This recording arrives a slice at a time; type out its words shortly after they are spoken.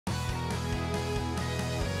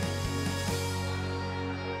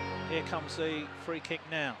here comes the free kick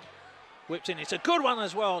now. Whipped in, it's a good one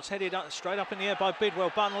as well. It's headed up, straight up in the air by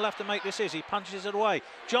Bidwell. Button will have to make this easy, punches it away.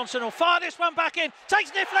 Johnson will fire this one back in,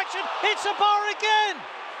 takes deflection, hits the bar again.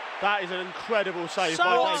 That is an incredible save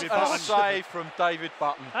by David Button. A save from David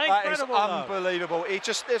Button. That is unbelievable. He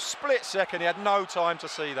just, a split second, he had no time to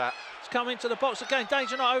see that. It's come into the box again,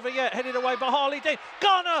 danger not over yet, headed away by Harley Dean.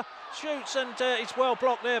 Garner shoots and it's well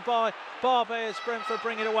blocked there by Barbez. Brentford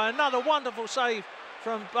bring it away. Another wonderful save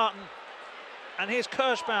from Button. And here's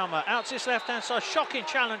Kirschbaumer out to his left-hand side. Shocking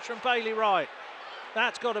challenge from Bailey Wright.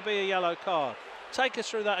 That's got to be a yellow card. Take us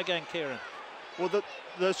through that again, Kieran. Well,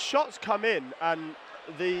 the shots come in and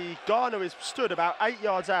the Garner is stood about 8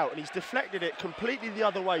 yards out and he's deflected it completely the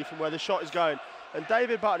other way from where the shot is going. And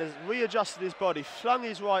David Button has readjusted his body, flung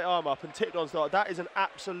his right arm up and tipped on start. That is an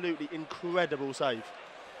absolutely incredible save.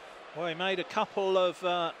 Well, he made a couple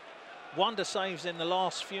of wonder saves in the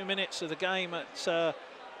last few minutes of the game at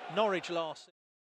Norwich last.